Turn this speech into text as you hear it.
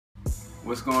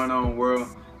What's going on, world?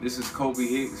 This is Colby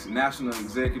Hicks, National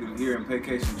Executive here in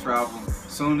Paycation Travel,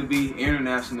 soon to be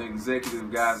International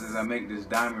Executive, guys, as I make this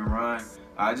diamond run.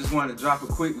 I just wanted to drop a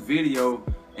quick video,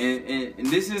 and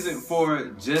this isn't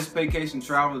for just Paycation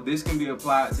Travel. This can be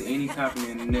applied to any company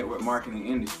in the network marketing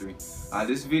industry.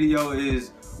 This video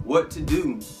is what to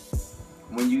do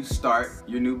when you start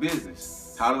your new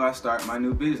business. How do I start my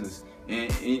new business?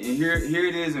 And here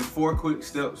it is in 4 quick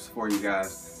steps for you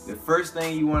guys. The first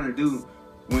thing you want to do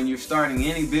when you're starting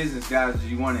any business, guys,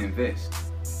 is you want to invest.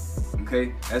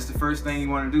 Okay, that's the first thing you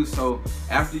want to do. So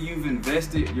after you've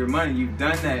invested your money, you've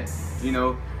done that,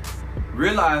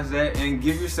 realize that and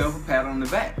give yourself a pat on the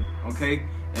back. Okay,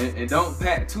 and don't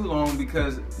pat too long,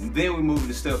 because then we move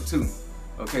to step 2.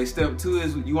 Okay, step 2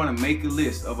 is you want to make a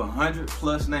list of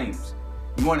 100+ names.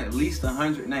 You want at least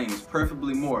 100 names,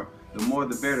 preferably more. The more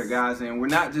the better, guys. And we're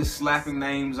not just slapping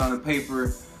names on a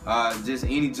paper, just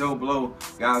any Joe Blow,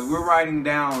 guys. We're writing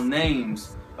down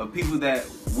names of people that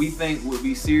we think would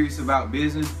be serious about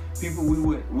business, people we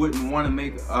wouldn't want to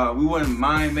make, we wouldn't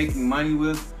mind making money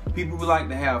with, people who like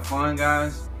to have fun,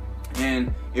 guys.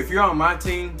 And if you're on my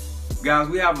team, guys,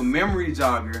 we have a memory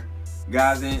jogger,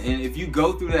 guys, and if you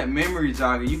go through that memory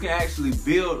jogger, you can actually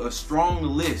build a strong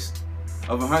list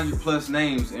of 100+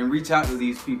 names and reach out to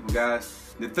these people, guys.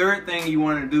 The third thing you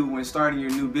want to do when starting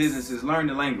your new business is learn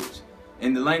the language.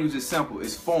 And the language is simple.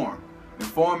 It's FORM. And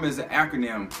FORM is an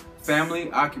acronym: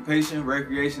 family, occupation,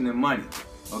 recreation, and money.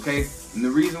 Okay? And the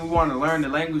reason we want to learn the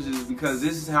language is because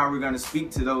this is how we're going to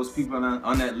speak to those people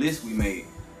on that list we made.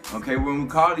 Okay? When we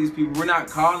call these people, we're not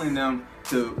calling them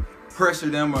to pressure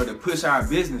them or to push our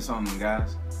business on them,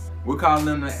 guys. We're calling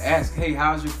them to ask, hey,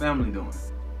 how's your family doing?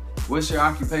 What's your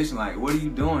occupation like? What are you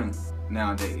doing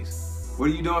nowadays? What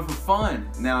are you doing for fun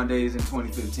nowadays in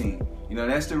 2015?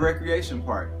 That's the recreation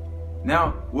part.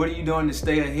 Now, what are you doing to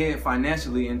stay ahead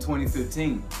financially in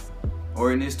 2015?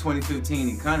 Or in this 2015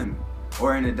 economy?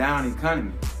 Or in a down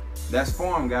economy? That's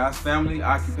FORM, guys. Family,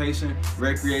 occupation,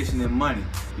 recreation, and money.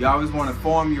 You always want to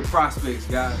form your prospects,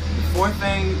 guys. The fourth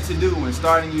thing to do when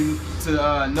starting your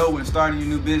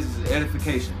new business is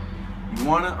edification. You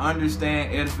want to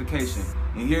understand edification.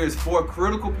 And here's 4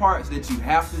 critical parts that you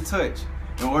have to touch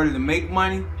in order to make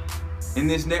money in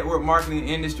this network marketing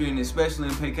industry, and especially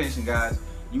in Paycation, guys.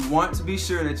 You want to be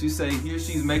sure that you say he or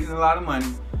she's making a lot of money,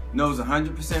 knows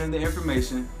 100% of the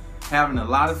information, having a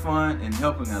lot of fun, and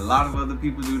helping a lot of other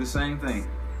people do the same thing.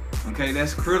 Okay,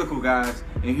 that's critical, guys,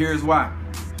 and here's why.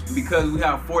 Because we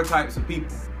have 4 types of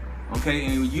people. Okay,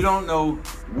 and you don't know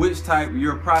which type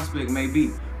your prospect may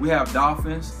be. We have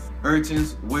dolphins,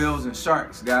 urchins, whales, and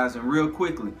sharks, guys. And real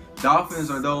quickly,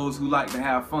 dolphins are those who like to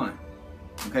have fun.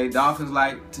 Okay, dolphins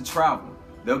like to travel.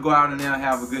 They'll go out and they'll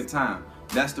have a good time.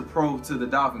 That's the pro to the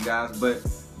dolphin, guys. But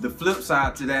the flip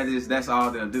side to that is that's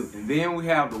all they'll do. And then we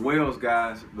have the whales,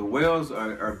 guys. The whales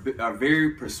are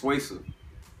very persuasive.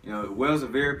 The whales are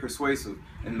very persuasive.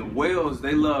 And the whales,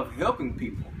 they love helping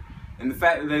people. And the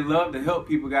fact that they love to help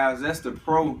people, guys, that's the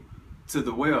pro to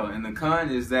the whale. And the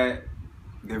con is that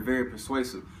they're very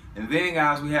persuasive. And then,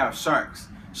 guys, we have sharks.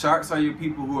 Sharks are your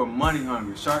people who are money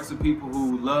hungry. Sharks are people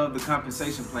who love the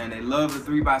compensation plan. They love the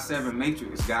 3x7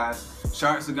 matrix, guys.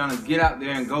 Sharks are gonna get out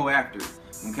there and go after it.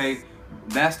 Okay,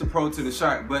 that's the pro to the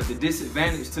shark. But the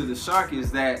disadvantage to the shark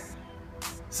is that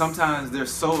sometimes they're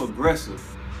so aggressive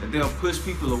that they'll push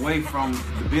people away from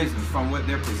the business, from what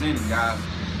they're presenting, guys.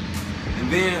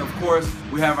 And then, of course,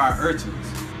 we have our urchins.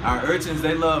 Our urchins,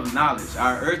 they love knowledge.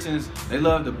 Our urchins, they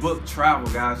love to book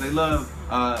travel, guys. They love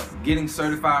getting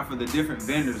certified for the different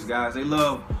vendors, guys. They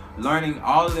love learning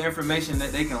all of the information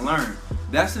that they can learn.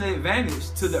 That's an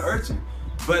advantage to the urchin.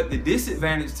 But the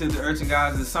disadvantage to the urchin,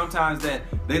 guys, is sometimes that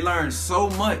they learn so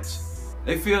much.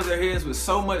 They fill their heads with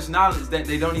so much knowledge that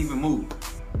they don't even move.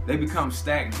 They become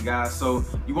stagnant, guys. So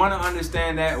you want to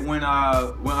understand that when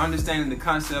understanding the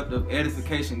concept of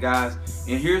edification, guys.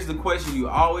 And here's the question you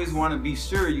always want to be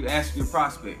sure you ask your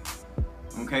prospect.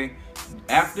 Okay?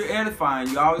 After edifying,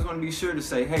 you always want to be sure to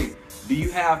say, hey, do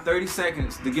you have 30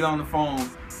 seconds to get on the phone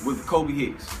with Colby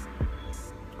Hicks?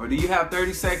 Or do you have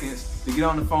 30 seconds to get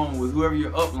on the phone with whoever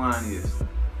your upline is?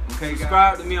 Okay,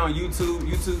 subscribe to me on YouTube,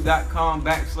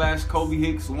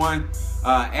 youtube.com/ColbyHicks1.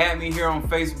 Add me here on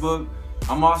Facebook.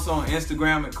 I'm also on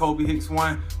Instagram at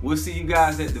ColbyHicks1. We'll see you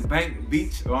guys at the Bank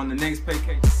Beach or on the next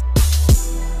Paycation.